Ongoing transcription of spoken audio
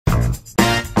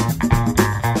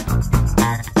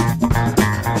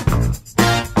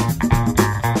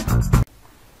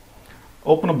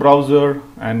Open a browser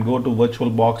and go to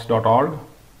virtualbox.org.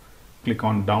 Click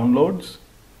on Downloads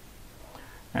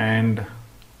and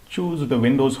choose the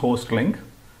Windows host link,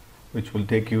 which will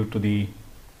take you to the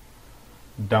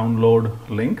download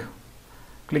link.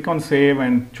 Click on Save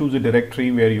and choose a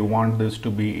directory where you want this to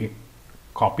be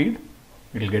copied.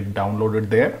 It will get downloaded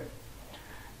there.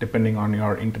 Depending on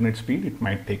your internet speed, it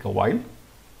might take a while.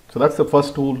 So that's the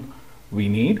first tool we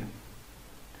need.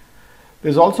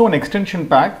 There's also an extension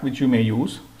pack which you may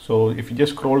use. So if you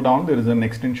just scroll down, there is an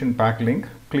extension pack link.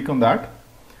 Click on that.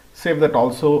 Save that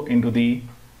also into the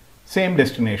same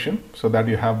destination so that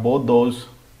you have both those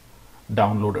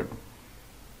downloaded.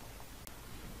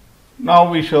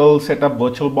 Now we shall set up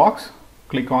VirtualBox.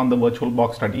 Click on the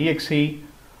virtualbox.exe,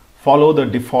 follow the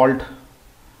default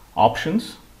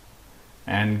options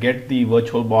and get the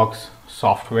VirtualBox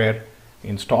software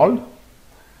installed.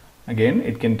 Again,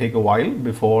 it can take a while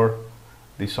before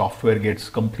the software gets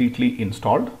completely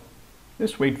installed.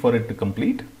 Just wait for it to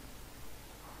complete.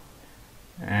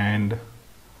 And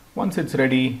once it's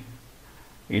ready,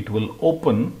 it will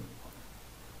open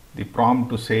the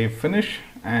prompt to say finish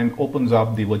and opens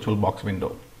up the VirtualBox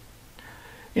window.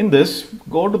 In this,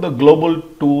 go to the Global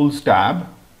Tools tab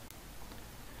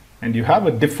and you have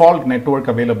a default network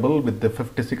available with the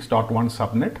 56.1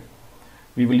 subnet.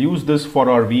 We will use this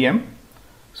for our VM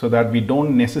so that we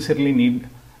don't necessarily need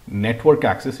network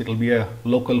access. It will be a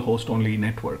local host only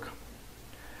network.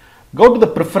 Go to the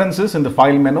preferences in the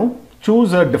file menu.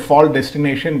 Choose a default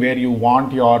destination where you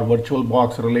want your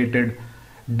VirtualBox related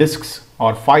disks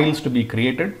or files to be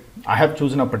created. I have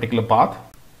chosen a particular path.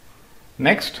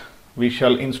 Next, we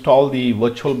shall install the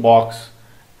VirtualBox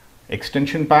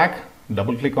extension pack.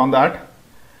 Double click on that.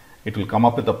 It will come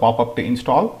up with a pop-up to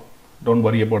install. Don't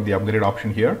worry about the upgrade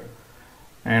option here.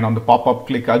 And on the pop-up,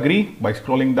 click agree by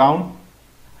scrolling down.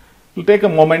 It will take a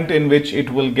moment in which it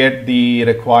will get the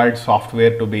required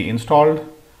software to be installed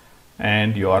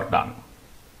and you are done.